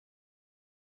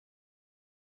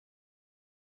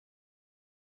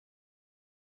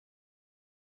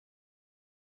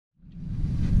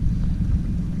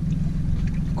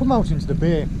come out into the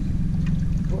bay.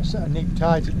 I've got a set of neat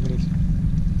tides at the minute,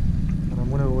 and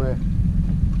I'm going to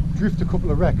drift a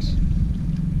couple of wrecks,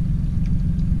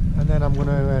 and then I'm going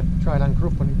to try and anchor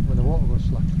up on it when the water goes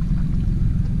slack.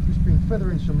 Just been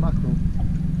feathering some mackerel.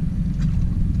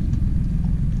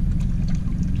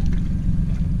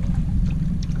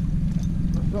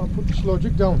 I thought I'd put the slow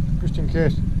jig down just in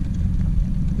case.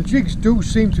 The jigs do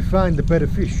seem to find the better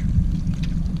fish.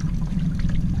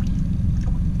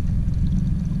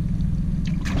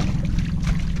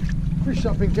 Fish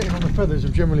that I've been getting on the feathers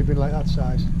have generally been like that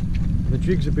size, and the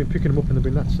jigs have been picking them up and they've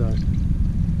been that size.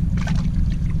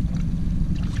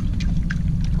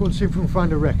 Let's go and see if we can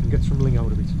find a wreck and get some ling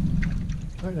out of it.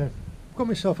 Right now, I've got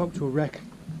myself out to a wreck,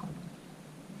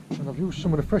 and I've used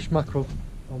some of the fresh mackerel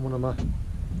on one of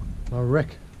my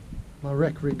wreck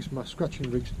rigs, my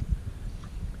scratching rigs,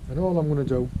 and all I'm going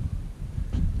to do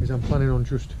is I'm planning on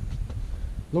just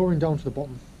lowering down to the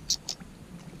bottom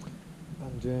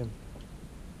and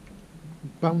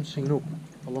bouncing up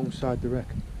alongside the wreck.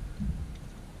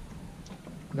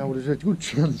 Now there's a good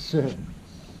chance,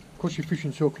 because you're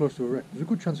fishing so close to a wreck, there's a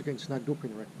good chance of getting snagged up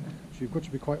in the wreck, so you've got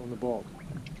to be quite on the ball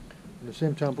at the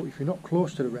same time. But if you're not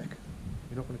close to the wreck,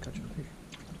 you're not going to catch the fish.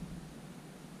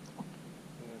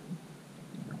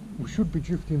 We should be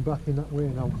drifting back in that way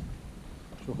now,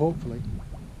 so hopefully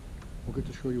we'll get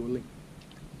to show you a ling.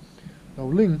 Now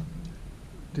ling,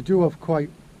 they do have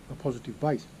quite a positive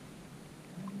bite,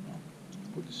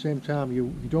 but at the same time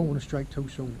you don't want to strike too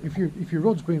soon. If your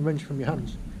rod's being wrenched from your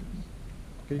hands,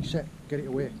 get it set, get it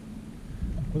away.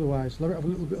 Otherwise let it have a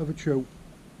little bit of a chew,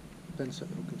 then set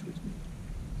the hook into it.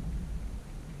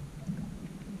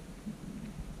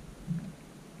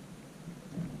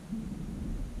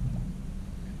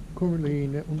 Currently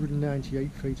in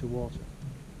 198 feet of water.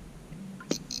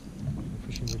 I'm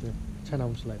fishing with a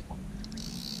 10-ounce lead.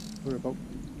 We're about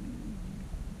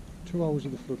 2 hours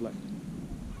of the flood left.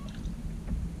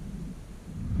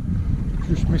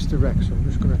 Just missed the wreck, so I'm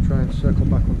just going to try and circle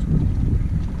back onto it.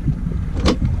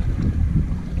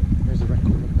 There's the wreck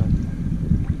coming up now.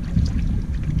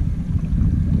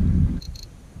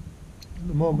 At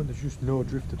the moment there's just no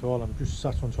drift at all, I'm just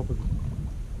sat on top of it.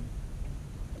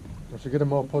 To get a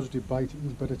more positive bite, it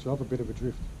is better to have a bit of a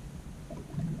drift,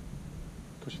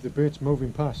 because if the bait's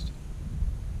moving past,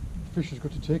 the fish has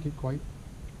got to take it quite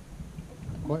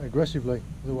aggressively,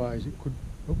 otherwise it could...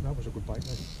 Oh, that was a good bite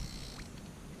there.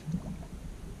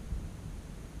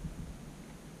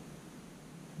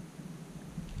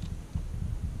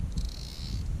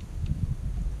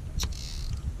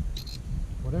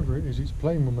 Whatever it is, it's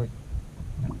playing with me.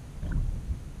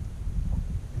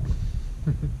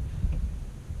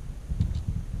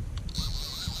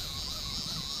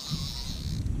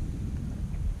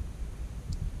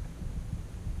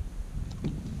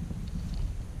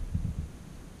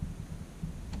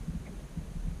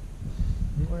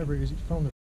 Whatever it is, it's found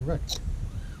the wreck.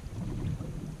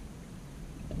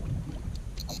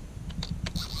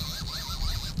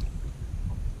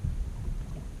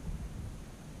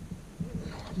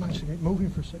 I managed to get moving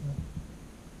for a second.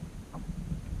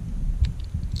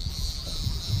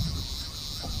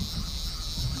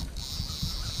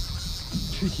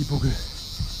 Cheeky bugger.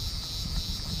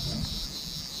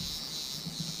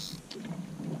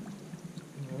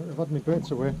 I've had my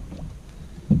baits away.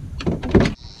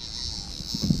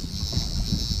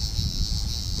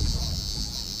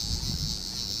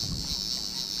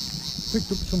 Picked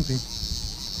up something,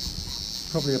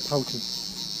 probably a pouty.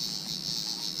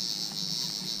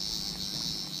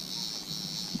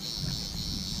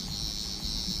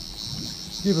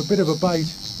 Give a bit of a bite,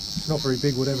 it's not very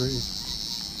big, whatever it is.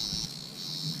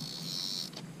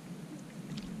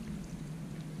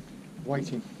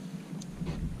 Whiting.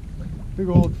 Big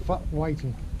old fat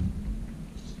whiting.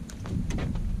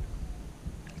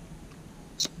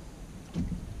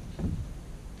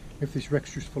 If this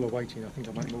wreck's just full of whiting, I think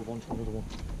I might move on to another one.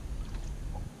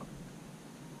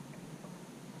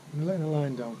 And letting the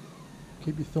line down,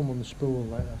 keep your thumb on the spool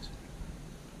like that.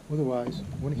 Otherwise,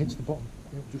 when it hits the bottom,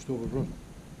 it'll just overrun.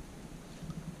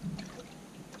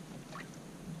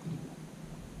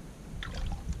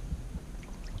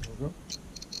 There we go.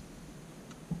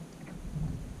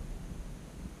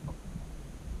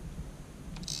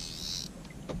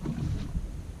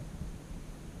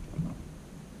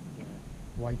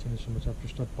 Whiting or something, I've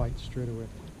just had bites straight away.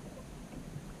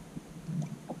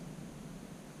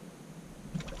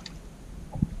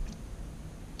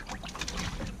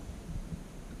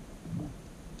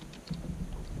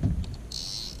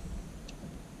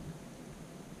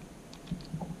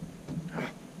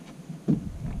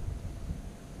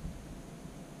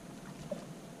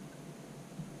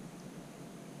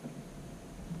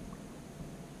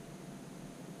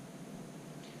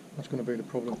 That's going to be the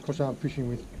problem, because I'm fishing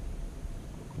with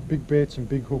big baits and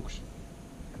big hooks,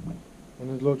 and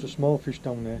there's loads of small fish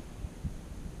down there.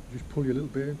 You just pull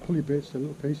your baits to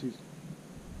little pieces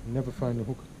and never find the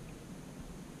hook.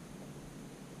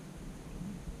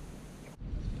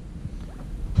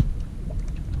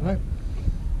 Right,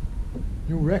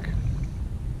 new wreck.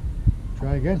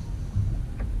 Try again.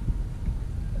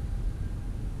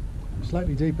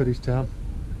 Slightly deeper this time.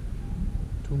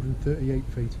 238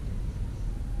 feet.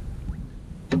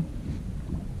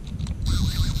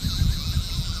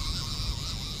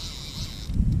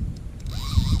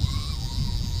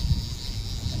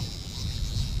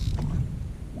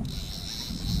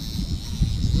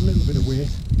 A little bit of weight.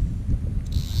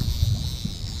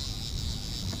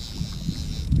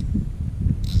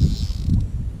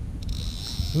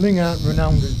 Ling aren't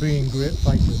renowned as being great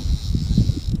fighters.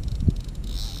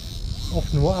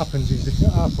 Often what happens is they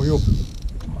get halfway up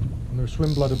and their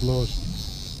swim bladder blows.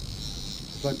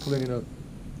 It's like pulling in a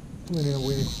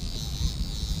weight.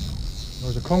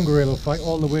 Whereas a conger eel will fight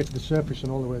all the way to the surface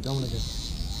and all the way down again.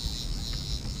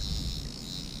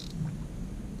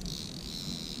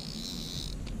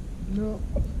 No,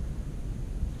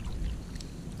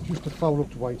 just a foul up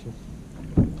to whiting.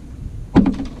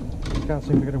 Can't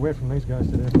seem to get away from these guys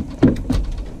today.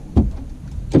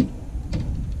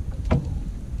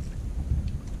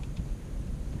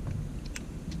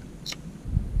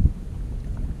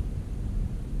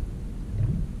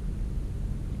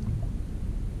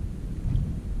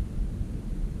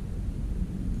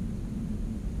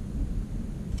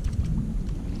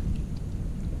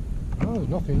 Oh, there's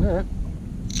nothing there.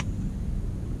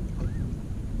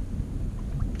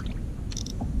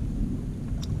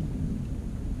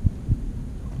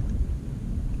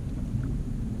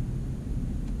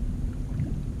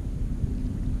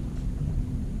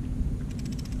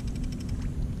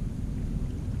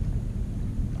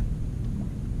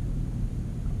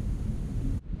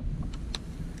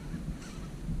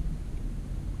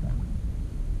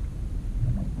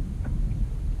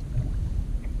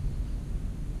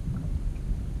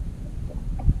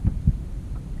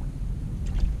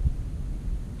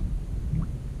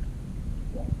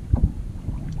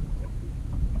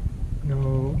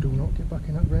 No, do not get back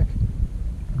in that wreck.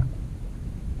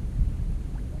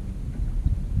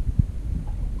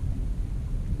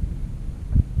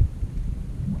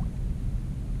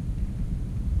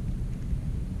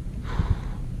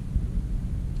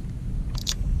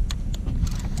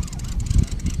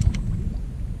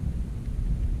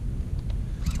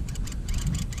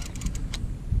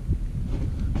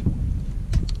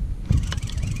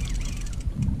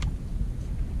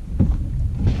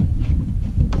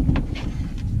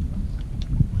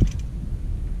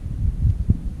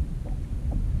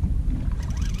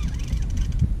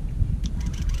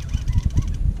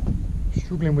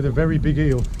 Struggling with a very big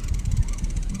eel.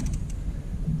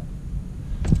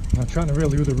 I'm trying to reel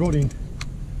the other rod in, so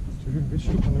we're a bit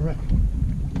stuck on the wreck.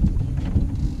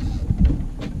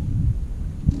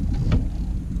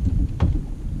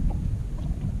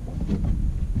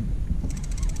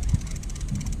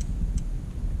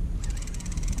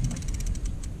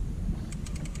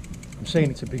 I'm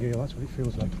saying it's a big eel, that's what it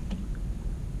feels like.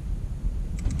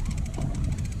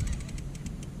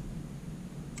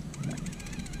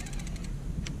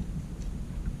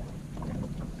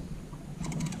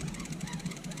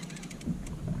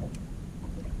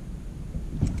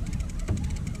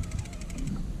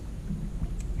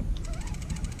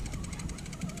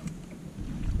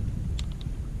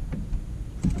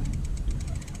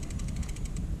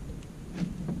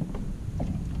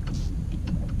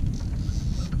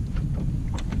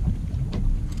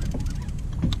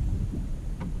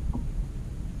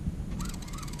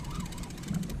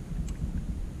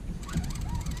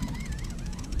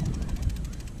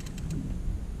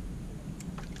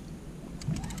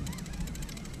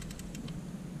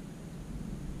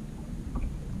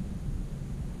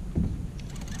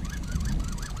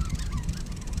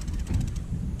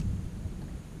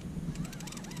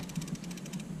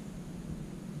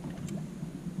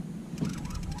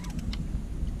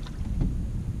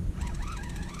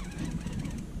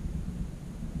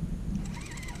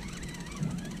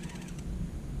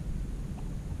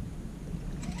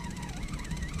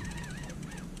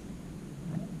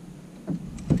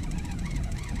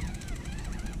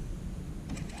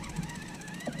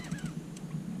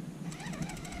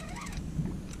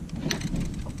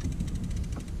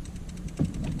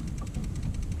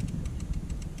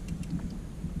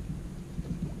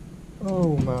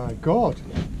 Oh my God,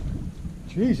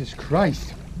 Jesus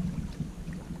Christ.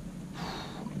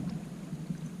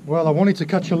 Well, I wanted to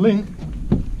catch a ling.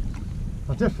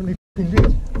 I definitely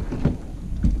did.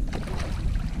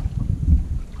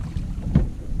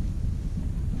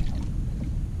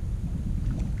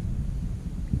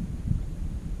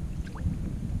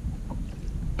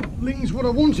 Ling's what I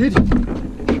wanted.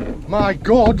 My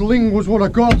God, Ling was what I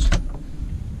got.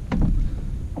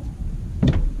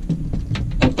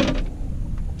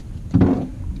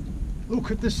 Look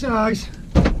at the size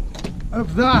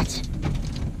of that.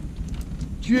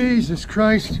 Jesus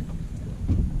Christ.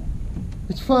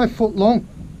 It's 5 foot long.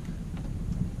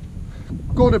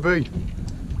 Gotta be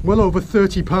well over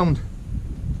 30 pound.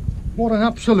 What an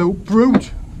absolute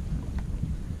brute.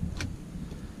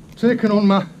 Taken on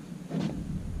my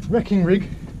wrecking rig.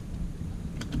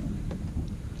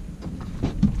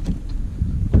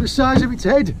 The size of its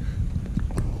head.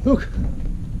 Look.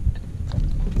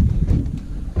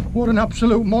 What an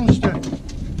absolute monster.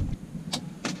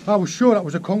 I was sure that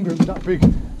was a conger, it was that big.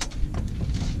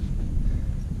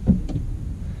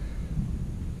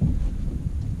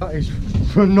 That is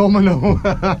phenomenal.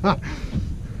 Let's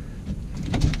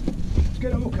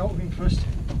get a look out of him first.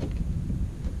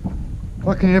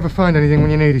 Why can you never find anything when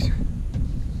you need it?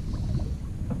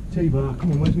 T-bar,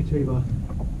 come on, where's my T-bar?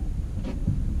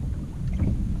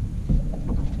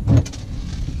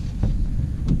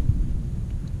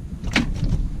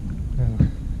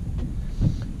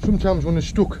 Sometimes when they're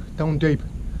stuck down deep,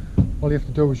 all you have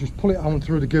to do is just pull it out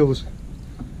through the gills,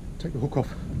 take the hook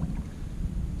off.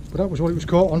 But that was what it was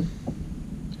caught on.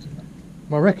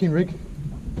 My wrecking rig,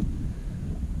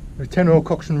 a 10-0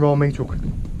 Coxswain raw meat hook.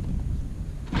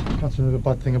 That's another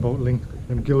bad thing about Ling,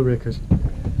 them gill rakers,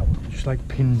 just like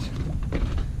pins.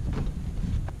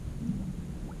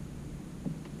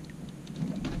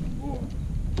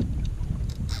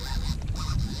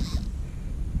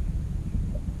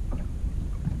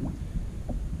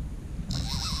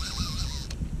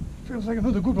 Feels like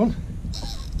another good one.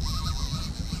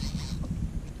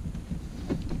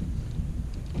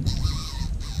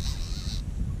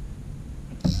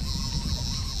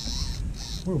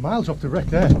 We're miles off the wreck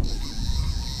there.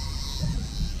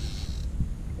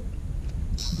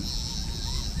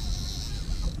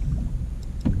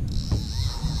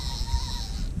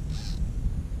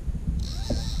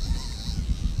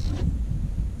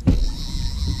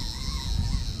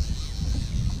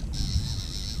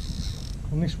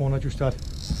 On this one I just had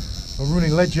a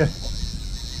running ledger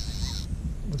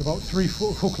with about 3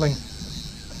 foot of hook length.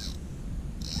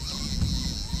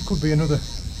 Could be another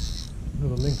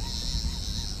Ling.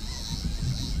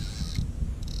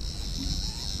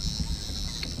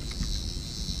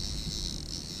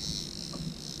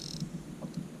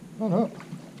 Oh no.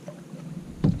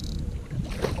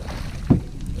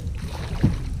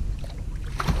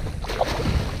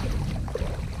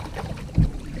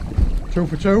 Two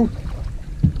for two.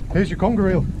 Here's your conger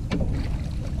reel.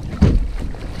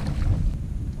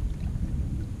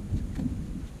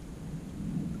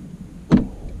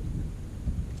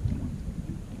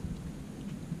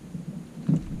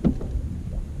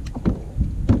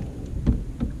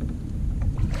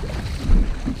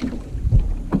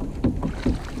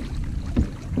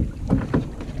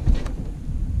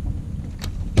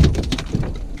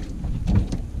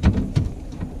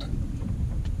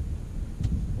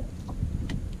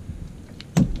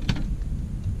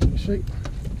 See,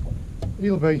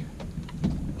 he'll be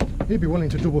willing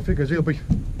to double figures. He'll be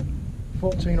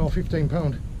 14 or 15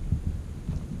 pound.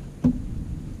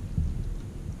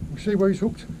 You see where he's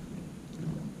hooked?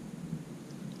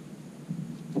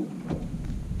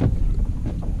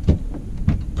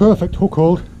 Perfect hook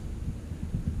hold.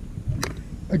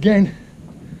 Again,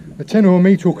 a 10-0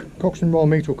 meat hook, Coxswain raw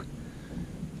meat hook.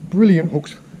 Brilliant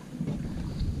hooks.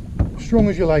 Strong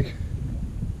as you like.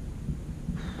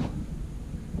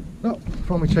 Oh,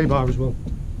 from my T-bar as well.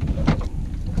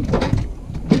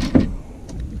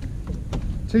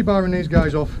 T-barring these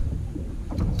guys off,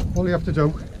 all you have to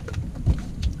do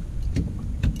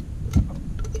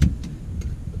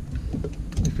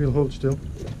if you'll hold still,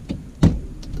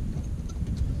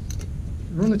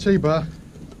 run the T-bar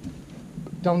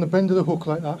down the bend of the hook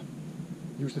like that,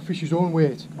 use the fish's own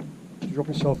weight to drop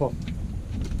itself off.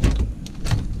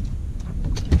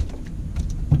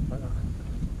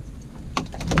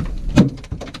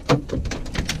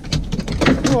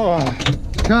 Oh,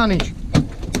 carnage.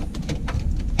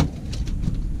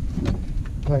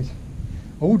 Right,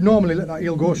 I would normally let that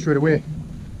eel go straight away,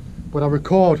 but I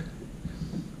record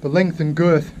the length and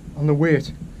girth on the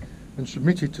weight and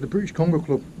submit it to the British Conger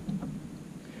Club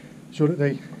so that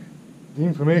the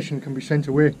information can be sent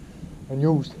away and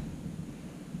used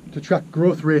to track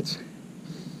growth rates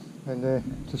and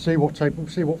to see what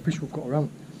fish we've got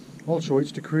around. Also,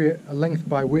 it's to create a length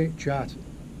by weight chart,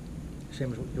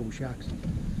 same as what you do with sharks.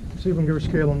 See if we can get a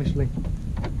scale on this Ling.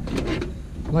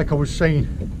 Like I was saying,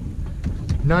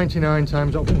 99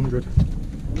 times out of 100,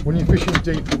 when you're fishing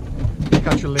deep, you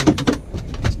catch a Ling,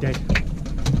 it's dead.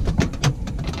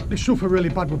 They suffer really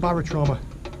bad with barotrauma.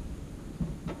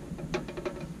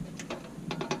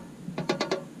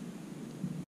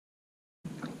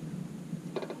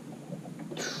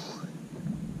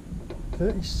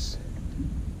 $30,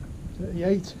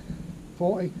 $38,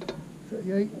 $40,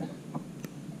 $38,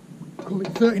 call it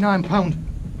 £39.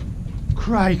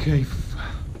 Crikey.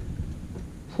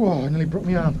 Whoa, I nearly broke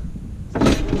my arm.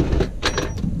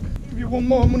 Give you one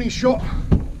more money shot.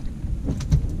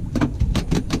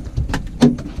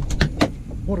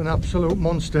 What an absolute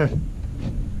monster.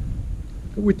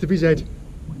 The width of his head.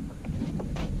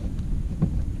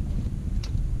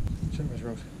 Check his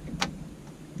rose.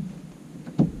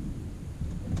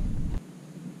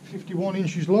 51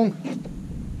 inches long.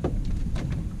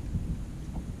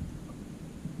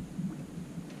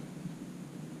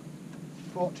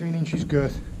 .14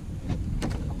 girth.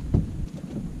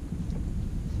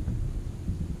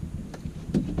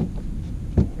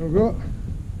 There we go.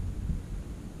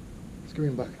 Let's go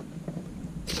in back.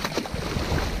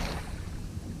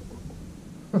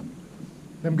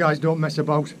 Them guys don't mess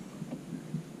about.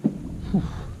 Whew.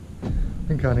 I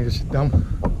think I need to sit down.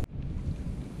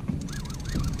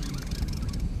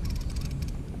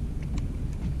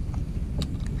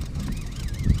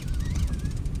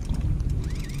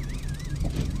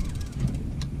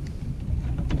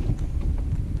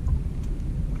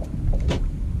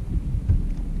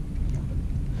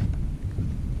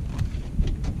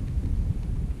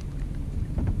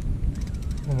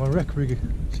 Well, my wreck rig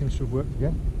seems to have worked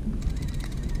again.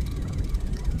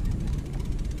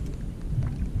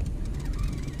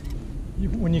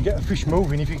 When you get a fish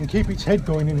moving, if you can keep its head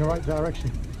going in the right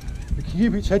direction, if you can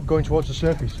keep its head going towards the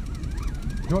surface,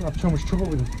 you don't have too much trouble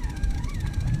with it.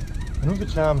 And other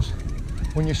times,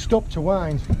 when you stop to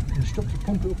wind and you stop to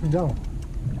pump it up and down,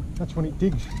 that's when it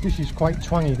digs. This is quite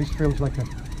twangy, this feels like a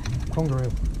conger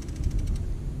eel.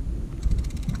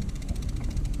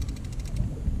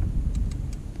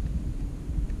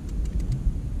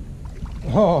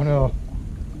 Oh no.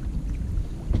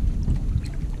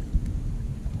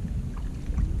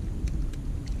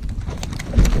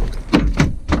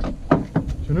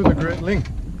 It's another great ling.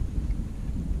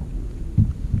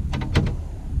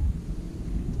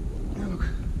 Yeah, look.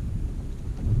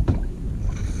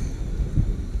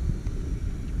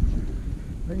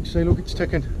 You can see, look, it's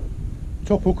taken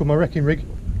top hook of my wrecking rig.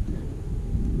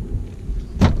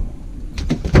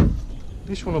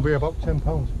 This one will be about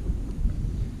 £10.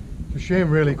 It's a shame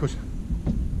really, because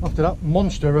after that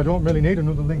monster I don't really need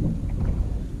another ling.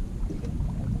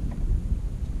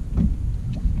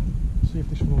 See if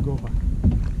this one will go back.